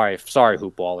 I'm sorry,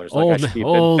 hoop ballers. I should be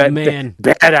man,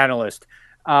 bad analyst.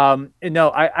 I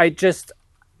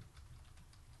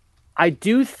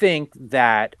do think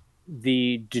that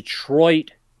the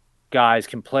Detroit guys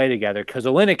can play together because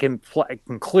Olynyk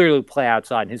can clearly play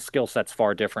outside, and his skill set's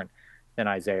far different than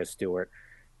Isaiah Stewart.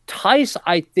 Tice,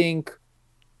 I think,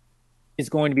 is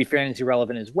going to be fantasy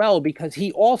relevant as well because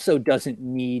he also doesn't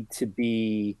need to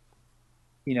be,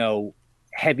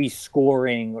 heavy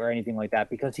scoring or anything like that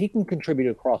because he can contribute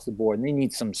across the board, and they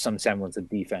need some semblance of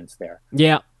defense there.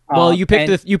 Yeah. Well, you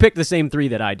picked the same three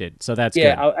that I did, so that's good.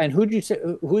 Yeah, and who'd you say?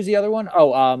 Who's the other one?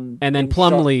 Oh, and then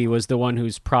Plumlee was the one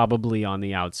who's probably on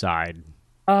the outside.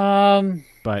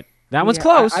 But that one's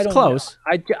close. Close.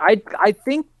 I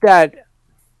think that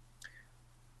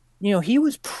he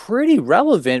was pretty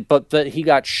relevant, but he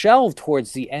got shelved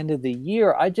towards the end of the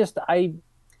year.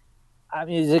 I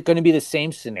mean, is it going to be the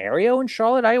same scenario in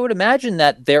Charlotte? I would imagine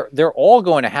that they're all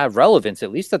going to have relevance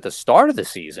at least at the start of the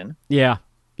season. Yeah.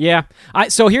 Yeah.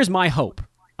 So here's my hope.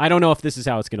 I don't know if this is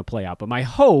how it's going to play out, but my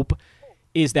hope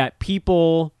is that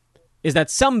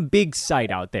some big site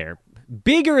out there,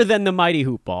 bigger than the Mighty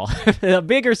Hoop Ball, a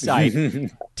bigger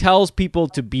site, tells people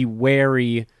to be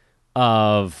wary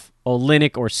of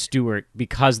Olynyk or Stewart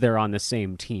because they're on the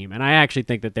same team. And I actually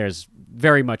think that there's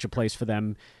very much a place for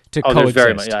them to coexist.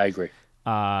 Very much. Yeah, I agree.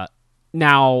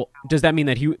 Now, does that mean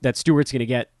that Stewart's going to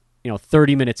get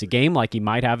 30 minutes a game like he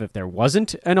might have if there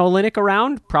wasn't an Olynyk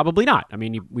around? Probably not. I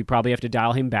mean, we probably have to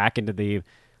dial him back into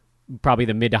probably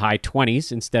the mid to high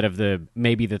 20s instead of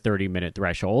maybe the 30-minute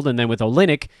threshold. And then with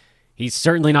Olynyk, he's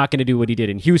certainly not going to do what he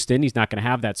did in Houston. He's not going to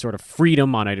have that sort of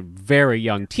freedom on a very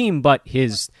young team, but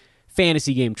his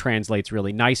fantasy game translates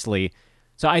really nicely.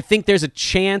 So I think there's a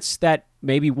chance that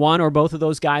maybe one or both of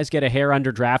those guys get a hair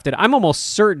underdrafted. I'm almost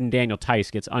certain Daniel Tice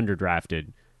gets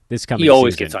underdrafted this coming season. He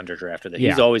always gets underdrafted.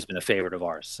 He's always been a favorite of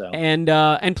ours. So and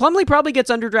Plumlee probably gets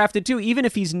underdrafted too, even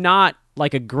if he's not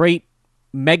like a great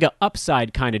mega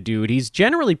upside kind of dude. He's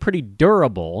generally pretty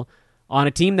durable on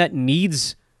a team that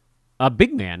needs a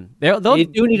big man. They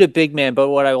do need a big man, but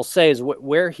what I will say is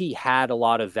where he had a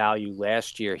lot of value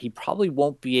last year, he probably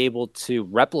won't be able to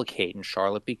replicate in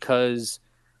Charlotte because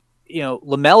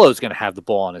LaMelo's going to have the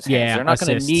ball in his hands. Yeah, they're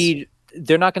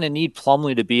not going to need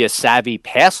Plumlee to be a savvy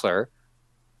passer.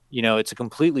 It's a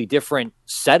completely different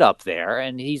setup there,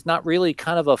 and he's not really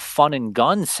kind of a fun and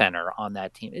gun center on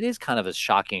that team. It is kind of a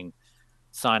shocking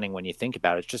signing when you think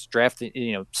about it. It's just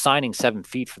signing 7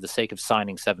 feet for the sake of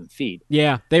signing 7 feet.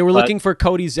 Yeah, they were looking for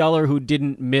Cody Zeller, who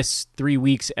didn't miss 3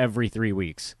 weeks every 3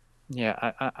 weeks.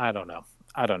 Yeah, I don't know.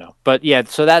 But yeah,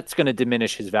 so that's going to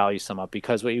diminish his value somewhat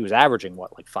because he was averaging,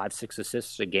 like 5-6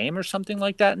 assists a game or something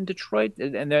like that in Detroit,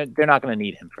 and they're not going to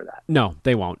need him for that. No,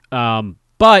 they won't.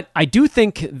 But I do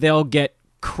think they'll get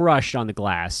crushed on the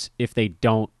glass if they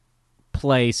don't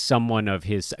play someone of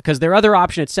his, because their other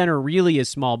option at center really is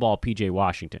small ball PJ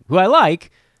Washington, who I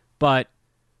like, but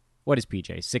what is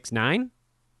PJ, 6'9"?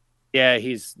 Yeah,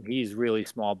 he's really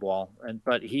small ball,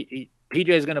 but PJ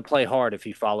is going to play hard if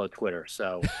you follow Twitter.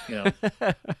 So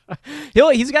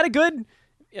he's got a good,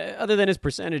 other than his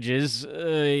percentages,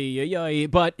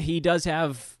 but he does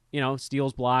have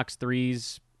steals, blocks,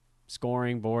 threes,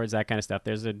 scoring, boards, that kind of stuff.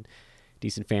 There's a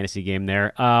decent fantasy game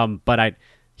there. But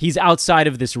he's outside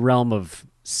of this realm of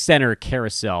center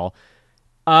carousel.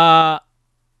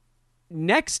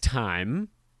 next time,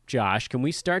 Josh, can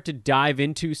we start to dive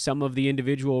into some of the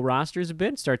individual rosters a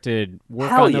bit? Start to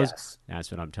work on those? Yes.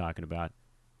 That's what I'm talking about.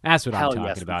 That's what I'm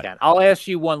talking about. We can. I'll ask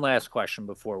you one last question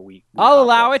before we I'll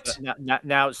allow it.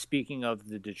 Now, speaking of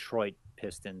the Detroit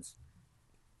Pistons,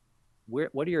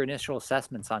 what are your initial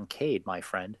assessments on Cade, my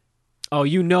friend? Oh,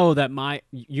 you know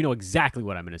exactly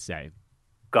what I'm going to say.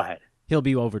 Go ahead. He'll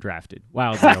be overdrafted.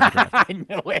 Wildly overdrafted. I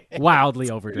knew it. Wildly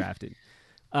overdrafted.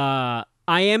 I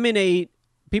am in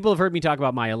people have heard me talk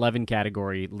about my 11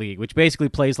 category league, which basically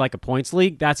plays like a points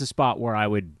league. That's a spot where I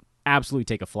would absolutely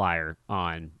take a flyer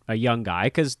on a young guy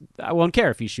because I won't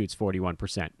care if he shoots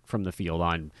 41% from the field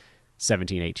on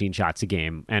 17, 18 shots a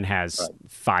game and has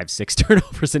 5-6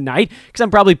 turnovers a night because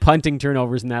I'm probably punting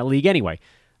turnovers in that league anyway.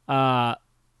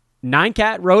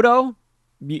 9-cat Roto,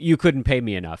 you couldn't pay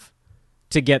me enough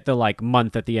to get the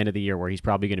month at the end of the year where he's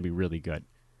probably going to be really good.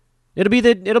 It'll be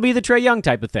the Trae Young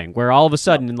type of thing where all of a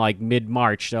sudden in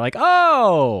mid-March they're like,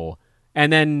 oh,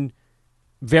 and then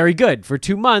very good for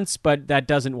 2 months, but that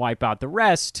doesn't wipe out the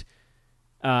rest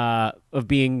of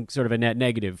being sort of a net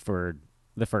negative for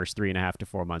the first 3.5 to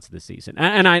 4 months of the season.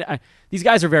 And I these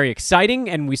guys are very exciting,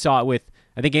 and we saw it with,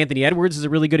 I think Anthony Edwards is a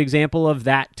really good example of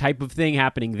that type of thing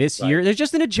happening this year. There's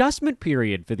just an adjustment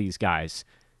period for these guys.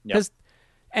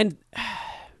 And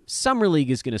Summer League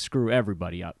is going to screw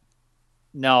everybody up.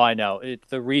 No, I know.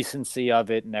 The recency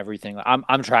of it and everything.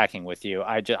 I'm tracking with you.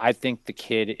 I think the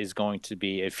kid is going to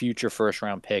be a future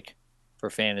first-round pick for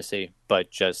fantasy, but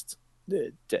just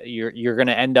you're going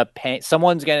to end up paying.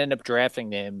 Someone's going to end up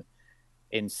drafting him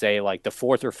in, say, the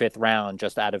 4th or 5th round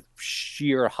just out of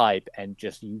sheer hype, and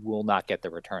just you will not get the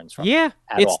returns from him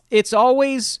at all. It's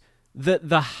always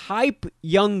the hype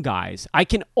young guys. I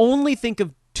can only think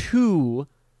of 2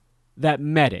 that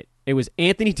met it. It was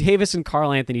Anthony Davis and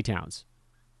Karl Anthony Towns.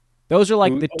 Those are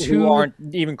the 2 who aren't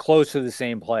even close to the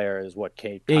same player as what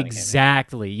Cade Cunningham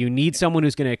exactly. You need someone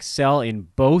who's going to excel in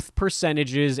both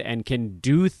percentages and can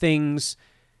do things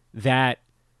that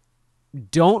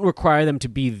don't require them to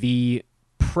be the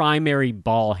primary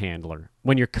ball handler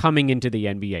when you're coming into the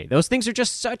NBA. Those things are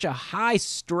just such a high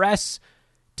stress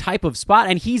type of spot,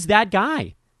 and he's that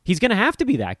guy. He's going to have to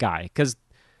be that guy because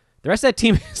the rest of that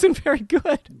team isn't very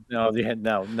good. No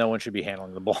one should be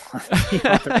handling the ball.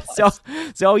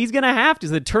 So he's going to have to.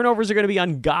 The turnovers are going to be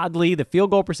ungodly. The field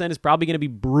goal percent is probably going to be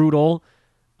brutal.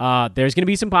 There's going to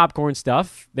be some popcorn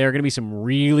stuff. There are going to be some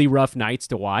really rough nights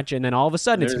to watch, and then all of a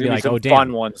sudden it's going to be some damn.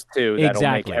 Fun ones too.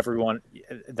 Exactly.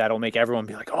 That'll make everyone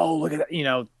be like, oh, look at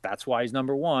that. That's why he's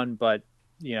number one. But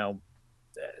going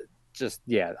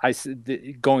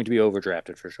to be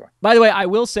overdrafted for sure. By the way, I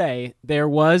will say there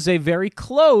was a very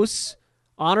close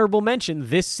honorable mention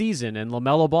this season, and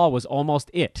LaMelo Ball was almost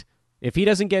it. If he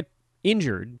doesn't get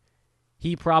injured,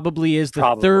 he probably is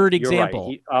the third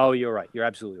example. Right. You're right. You're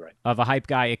absolutely right. Of a hype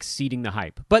guy exceeding the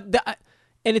hype. But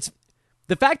it's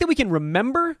the fact that we can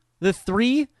remember the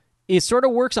 3 is sort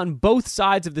of works on both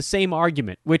sides of the same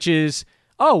argument, which is,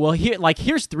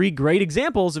 here's 3 great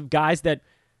examples of guys that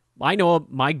I know.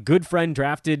 My good friend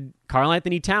drafted Karl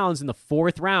Anthony Towns in the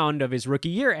 4th round of his rookie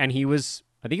year, and I think he was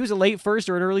a late first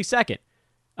or an early second.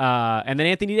 And then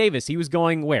Anthony Davis, he was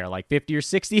going where, 50 or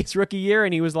 60 his rookie year,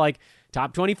 and he was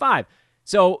top 25.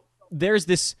 So there's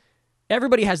this,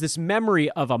 everybody has this memory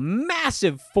of a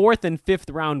massive 4th and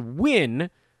 5th round win,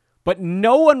 but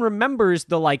no one remembers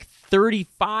the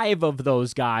 35 of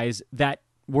those guys that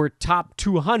were top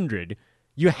 200.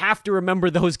 You have to remember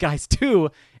those guys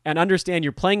too and understand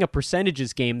you're playing a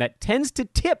percentages game that tends to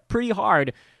tip pretty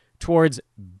hard towards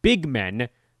big men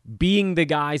being the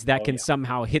guys that can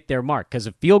somehow hit their mark. Because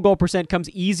if field goal percent comes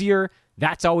easier,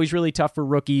 that's always really tough for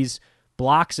rookies.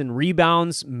 Blocks and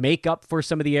rebounds make up for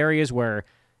some of the areas where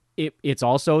it's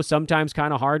also sometimes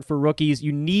kind of hard for rookies.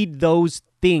 You need those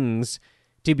things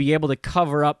to be able to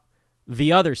cover up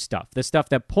the other stuff, the stuff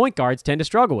that point guards tend to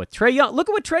struggle with. Trae Young, look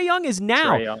at what Trae Young is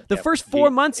now. First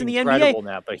 4 months in the NBA. Incredible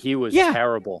now, but he was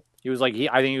terrible. He was I think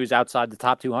he was outside the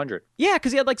top 200. Yeah,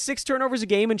 because he had 6 turnovers a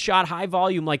game and shot high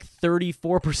volume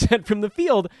 34% from the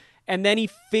field. And then he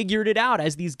figured it out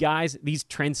as these guys, these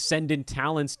transcendent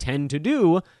talents tend to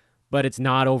do, but it's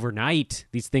not overnight.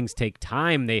 These things take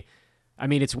time.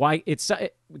 It's why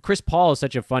Chris Paul is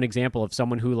such a fun example of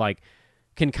someone who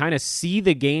can kind of see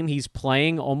the game he's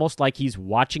playing almost like he's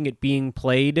watching it being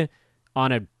played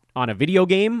on a video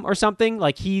game or something.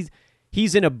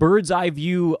 He's in a bird's eye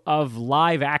view of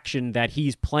live action that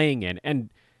he's playing in. And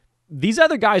these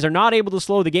other guys are not able to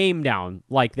slow the game down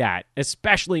like that,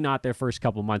 especially not their first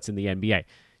couple months in the NBA.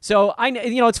 So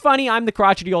it's funny. I'm the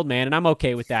crotchety old man, and I'm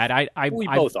okay with that. We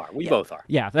both are. We both are.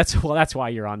 Yeah, that's why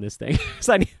you're on this thing.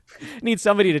 So I need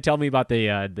somebody to tell me about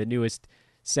the newest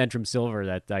Centrum Silver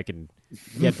that I can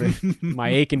get for my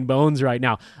aching bones right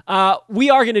now.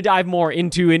 We are going to dive more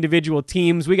into individual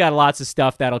teams. We got lots of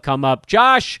stuff that'll come up.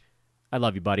 Josh, I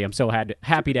love you, buddy. I'm so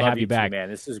happy to have you back. Too, man.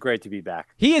 This is great to be back.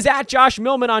 He is at Josh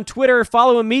Millman on Twitter.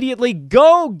 Follow immediately.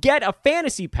 Go get a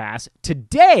fantasy pass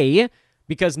today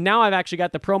because now I've actually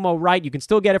got the promo right. You can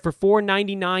still get it for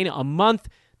 $4.99 a month.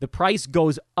 The price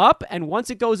goes up, and once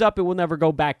it goes up, it will never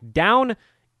go back down.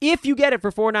 If you get it for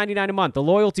 $4.99 a month, the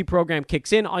loyalty program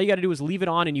kicks in. All you got to do is leave it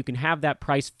on, and you can have that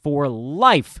price for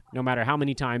life. No matter how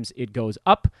many times it goes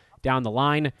up down the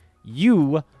line,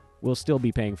 you will still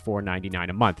be paying $4.99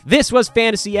 a month. This was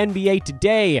Fantasy NBA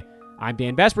Today. I'm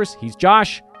Dan Vespers. He's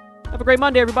Josh. Have a great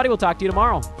Monday, everybody. We'll talk to you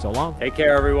tomorrow. So long. Take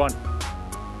care, everyone.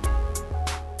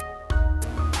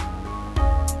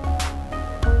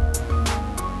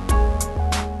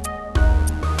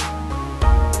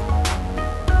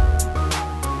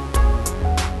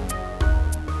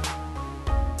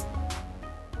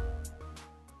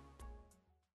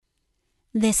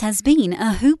 This has been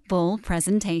a Hoop Ball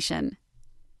presentation.